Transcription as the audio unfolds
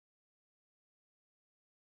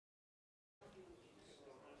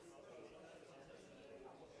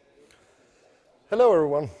Hello,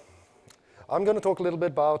 everyone. I'm going to talk a little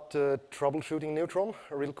bit about troubleshooting Neutron,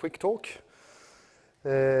 a real quick talk.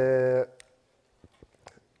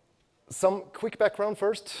 Some quick background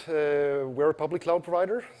first. We're a public cloud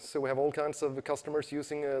provider, so we have all kinds of customers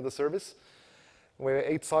using the service. We have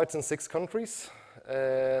 8 sites in 6 countries,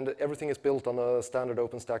 and everything is built on a standard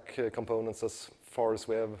OpenStack components as far as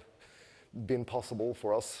we have been possible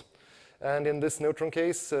for us. And in this Neutron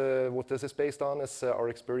case, what this is based on is our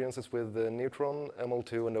experiences with Neutron,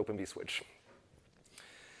 ML2, and Openvswitch.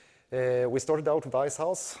 We started out with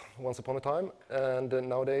Icehouse once upon a time, and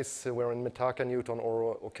nowadays we're in Mitaka, Neutron,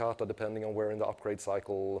 or Okata, depending on where in the upgrade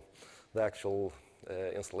cycle the actual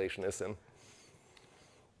installation is in.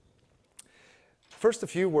 First, a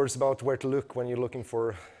few words about where to look when you're looking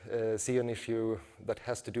for see an issue that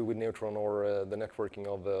has to do with Neutron or the networking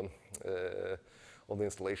of the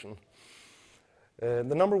installation. The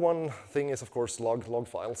number one thing is, of course, log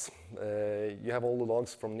files. You have all the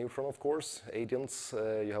logs from Neutron, of course, agents.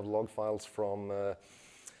 You have log files from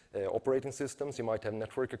operating systems. You might have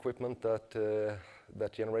network equipment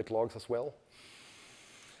that generate logs as well.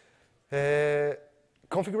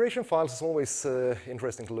 Configuration files is always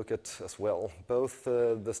interesting to look at as well. Both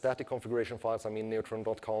the static configuration files, I mean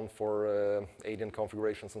neutron.conf for agent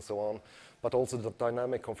configurations and so on, but also the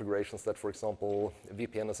dynamic configurations that, for example,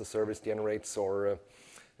 VPN as a service generates or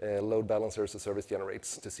load balancer as a service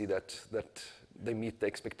generates to see that they meet the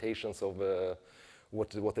expectations of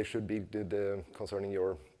what they should be concerning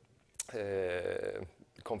your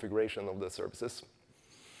configuration of the services.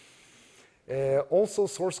 Also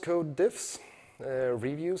source code diffs.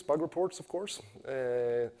 Reviews, bug reports, of course,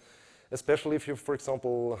 especially if you, for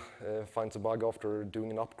example, find a bug after doing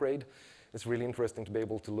an upgrade. It's really interesting to be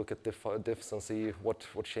able to look at diffs and see what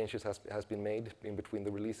changes has been made in between the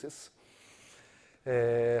releases.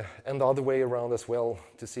 And the other way around as well,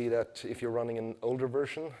 to see that if you're running an older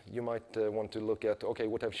version, you might want to look at, okay,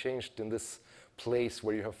 what have changed in this place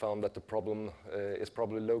where you have found that the problem is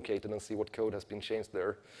probably located, and see what code has been changed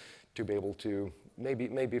there to be able to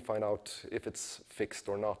maybe find out if it's fixed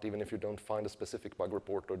or not, even if you don't find a specific bug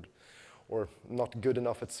report or not good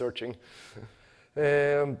enough at searching.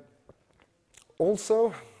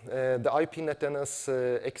 Also, the ipnetns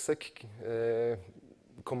exec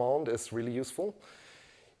command is really useful.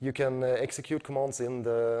 You can execute commands in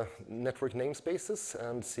the network namespaces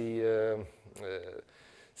and see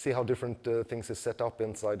how different things is set up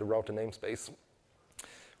inside the router namespace.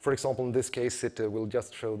 For example, in this case, it will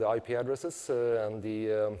just show the IP addresses and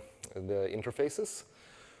the interfaces,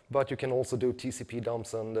 but you can also do TCP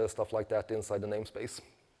dumps and stuff like that inside the namespace.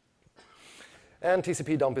 And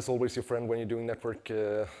TCP dump is always your friend when you're doing network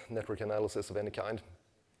analysis of any kind.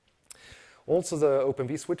 Also the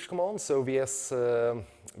Openvswitch command, so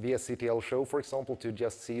vsctl show, for example, to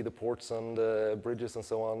just see the ports and bridges and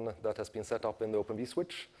so on that has been set up in the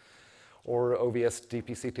Openvswitch. Or OVS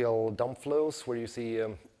dpctl dump flows, where you see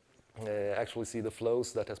actually see the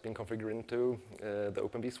flows that has been configured into the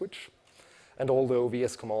Openvswitch. And all the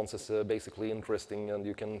OVS commands is basically interesting, and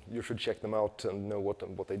you should check them out and know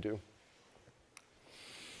what they do.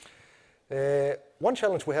 One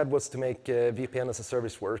challenge we had was to make VPN as a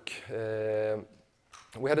service work.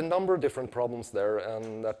 We had a number of different problems there,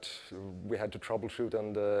 and that we had to troubleshoot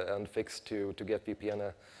and fix to get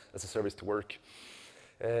VPN as a service to work.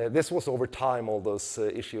 This was over time, all those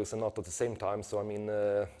issues, and not at the same time. So I mean,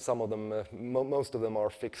 some of them, most of them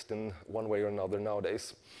are fixed in one way or another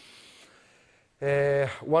nowadays.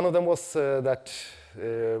 One of them was that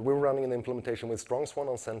we were running an implementation with StrongSwan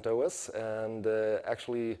on CentOS, and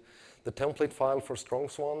actually the template file for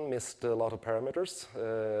StrongSwan missed a lot of parameters.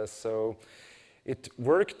 So it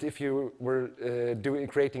worked if you were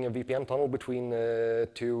creating a VPN tunnel between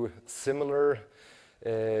 2 similar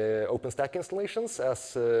OpenStack installations,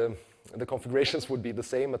 as the configurations would be the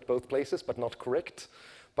same at both places, but not correct.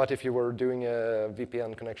 But if you were doing a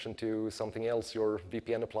VPN connection to something else, your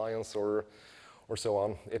VPN appliance or so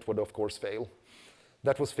on, it would of course fail.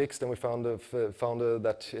 That was fixed, and we found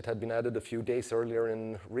that it had been added a few days earlier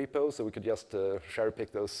in repo, so we could just cherry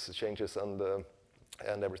pick those changes, and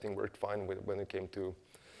everything worked fine when it came to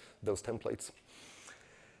those templates.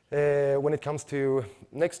 When it comes to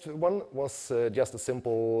next one was just a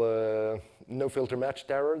simple no filter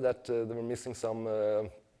matched error that they were missing some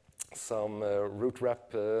root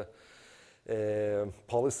wrap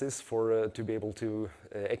policies to be able to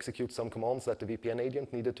execute some commands that the VPN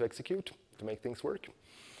agent needed to execute to make things work.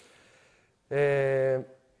 The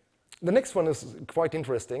next one is quite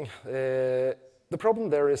interesting. The problem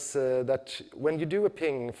there is that when you do a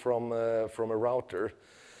ping from a router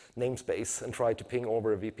namespace and try to ping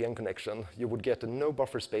over a VPN connection, you would get a no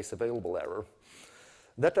buffer space available error.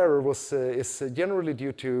 That error is generally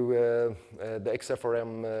due to the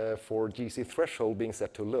XFRM for GC threshold being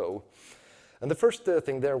set too low. And the first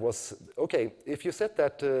thing there was, okay, if you set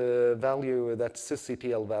that value, that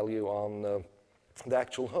sysctl value on the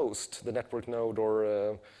actual host, the network node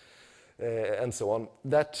or and so on,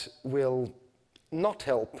 that will not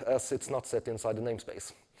help as it's not set inside the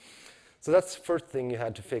namespace. So that's the first thing you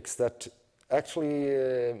had to fix, that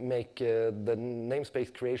actually make the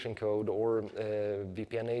namespace creation code or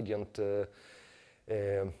VPN agent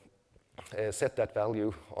set that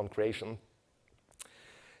value on creation.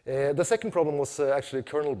 The second problem was actually a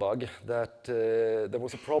kernel bug, that there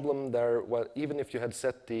was a problem there where even if you had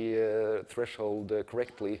set the threshold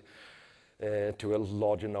correctly to a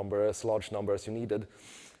large number as you needed,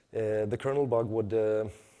 the kernel bug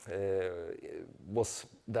was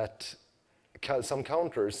that some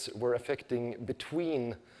counters were affecting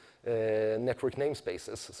between network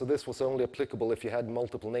namespaces. So this was only applicable if you had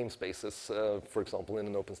multiple namespaces, for example, in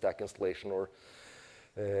an OpenStack installation or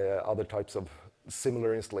other types of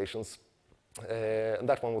similar installations. And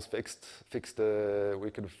that one was fixed.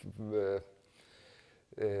 We could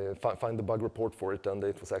find the bug report for it, and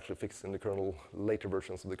it was actually fixed in the kernel, later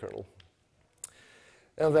versions of the kernel.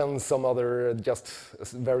 And then some other just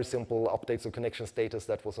very simple updates of connection status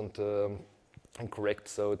that wasn't incorrect,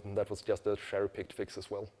 so that was just a cherry-picked fix as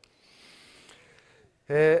well.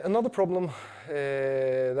 Another problem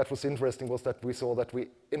that was interesting was that we saw that we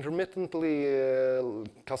intermittently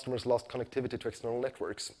customers lost connectivity to external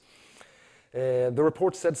networks. The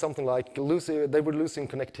report said something like they were losing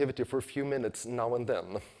connectivity for a few minutes now and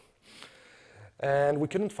then. And we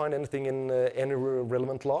couldn't find anything in any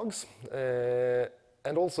relevant logs.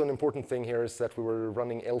 And also an important thing here is that we were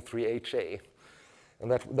running L3HA.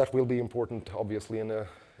 And that will be important, obviously, in the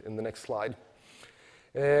next slide.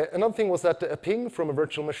 Another thing was that a ping from a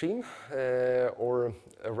virtual machine or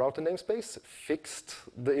a router namespace fixed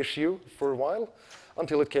the issue for a while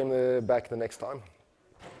until it came back the next time.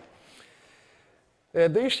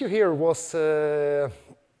 The issue here was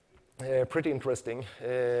pretty interesting.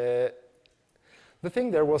 The thing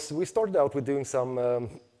there was we started out with doing some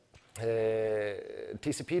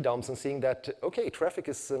TCP dumps and seeing that, okay, traffic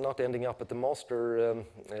is not ending up at the master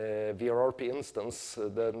VRRP instance,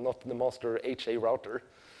 not the master HA router.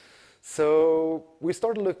 So we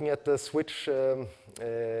started looking at the switches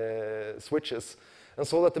and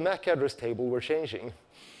saw that the MAC address table were changing,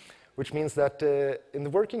 which means that in the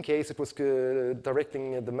working case, it was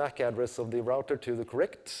directing the MAC address of the router to the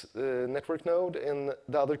correct network node. In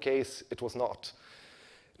the other case, it was not.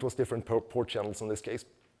 It was different port channels in this case.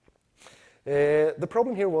 The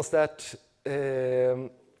problem here was that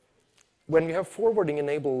when you have forwarding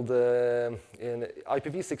enabled, in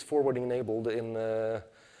IPv6 forwarding enabled in a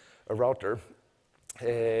router,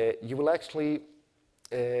 you will actually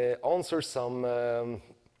answer some,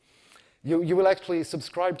 you will actually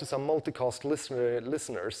subscribe to some multicast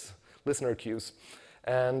listener queues,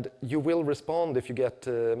 and you will respond if you get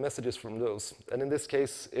messages from those. And in this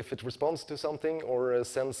case, if it responds to something or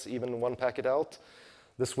sends even one packet out,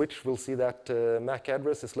 the switch will see that MAC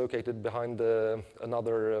address is located behind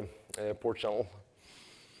another port channel.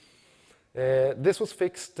 This was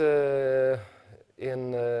fixed later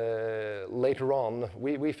on.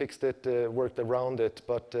 We fixed it, worked around it,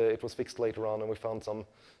 but it was fixed later on, and we found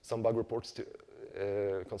some bug reports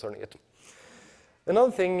concerning it.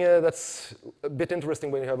 Another thing that's a bit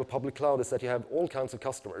interesting when you have a public cloud is that you have all kinds of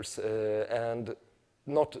customers, and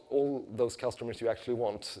not all those customers you actually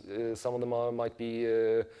want. Some of them might be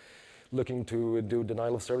looking to do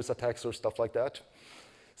denial of service attacks or stuff like that.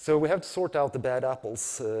 So we have to sort out the bad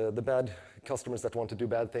apples, the bad customers that want to do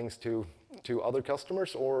bad things to other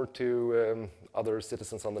customers or to other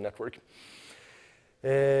citizens on the network.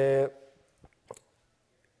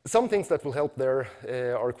 Some things that will help there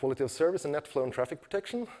are quality of service and net flow and traffic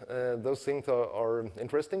protection. Those things are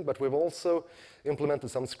interesting, but we've also implemented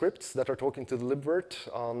some scripts that are talking to the libvirt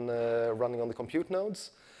on running on the compute nodes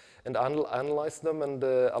and analyze them and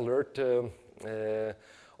alert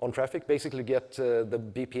on traffic, basically get the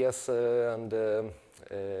BPS and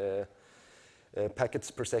packets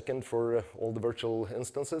per second for all the virtual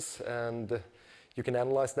instances, and you can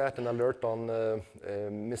analyze that and alert on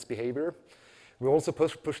misbehavior. We also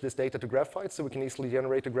push this data to graphite, so we can easily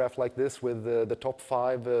generate a graph like this with the top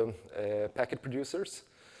 5 packet producers.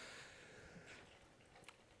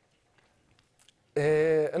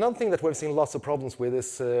 Another thing that we've seen lots of problems with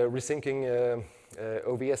is resyncing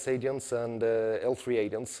OVS agents and L3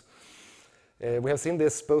 agents. We have seen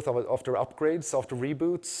this both after upgrades, after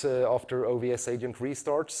reboots, after OVS agent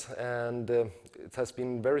restarts, and it has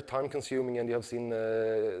been very time-consuming, and you have seen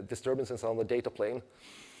disturbances on the data plane.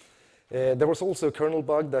 There was also a kernel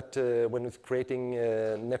bug that when it's creating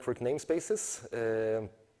network namespaces,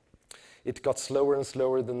 it got slower and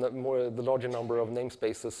slower the larger number of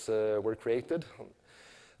namespaces were created.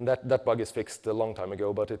 And that bug is fixed a long time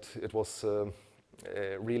ago, but it was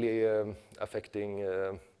really affecting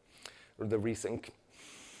the resync.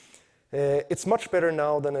 It's much better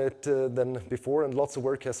now than before, and lots of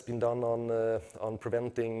work has been done on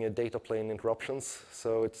preventing data plane interruptions,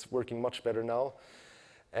 so it's working much better now.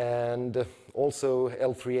 And also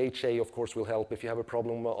L3HA, of course, will help. If you have a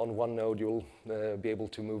problem on one node, you'll be able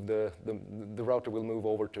to move the router will move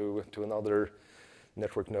over to another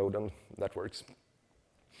network node, and that works.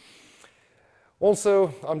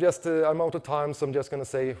 Also, I'm out of time, so I'm just going to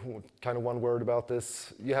say kind of one word about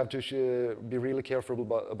this. You have to be really careful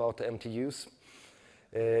about the MTUs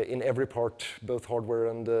in every part, both hardware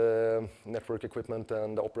and network equipment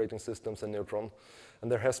and operating systems and Neutron.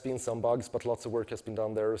 And there has been some bugs, but lots of work has been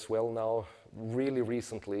done there as well now, really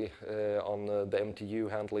recently on the MTU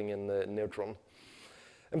handling in Neutron.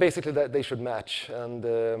 And basically, that they should match.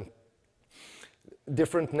 And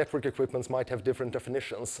different network equipments might have different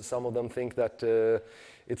definitions. Some of them think that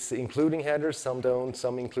it's including headers, some don't,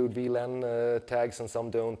 some include VLAN tags, and some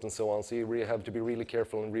don't, and so on. So you really have to be really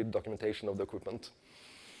careful and read documentation of the equipment.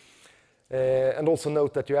 And also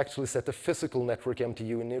note that you actually set a physical network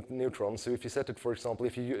MTU in Neutron. So if you set it, for example,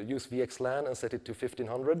 if you use VXLAN and set it to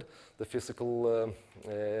 1500, the physical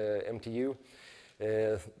MTU,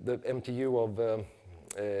 the MTU of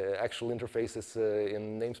actual interfaces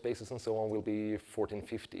in namespaces and so on will be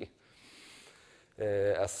 1450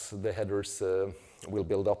 as the headers will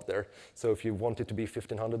build up there. So if you want it to be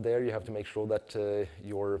 1500 there, you have to make sure that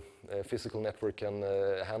your physical network can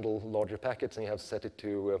handle larger packets, and you have to set it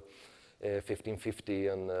to 1550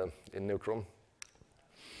 in Neutron.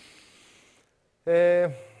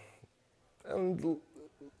 And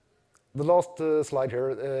the last slide here,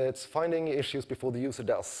 it's finding issues before the user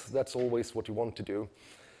does. That's always what you want to do.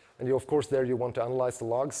 And of course, there you want to analyze the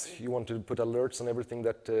logs. You want to put alerts on everything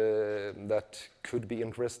that could be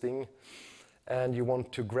interesting. And you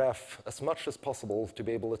want to graph as much as possible to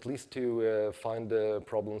be able at least to find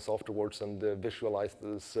problems afterwards and visualize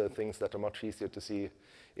those things that are much easier to see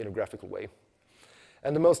in a graphical way.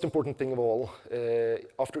 And the most important thing of all,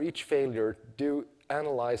 after each failure, do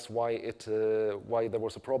analyze why there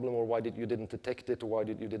was a problem, or why you didn't detect it, or why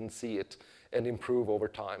you didn't see it, and improve over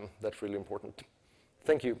time. That's really important.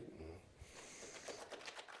 Thank you.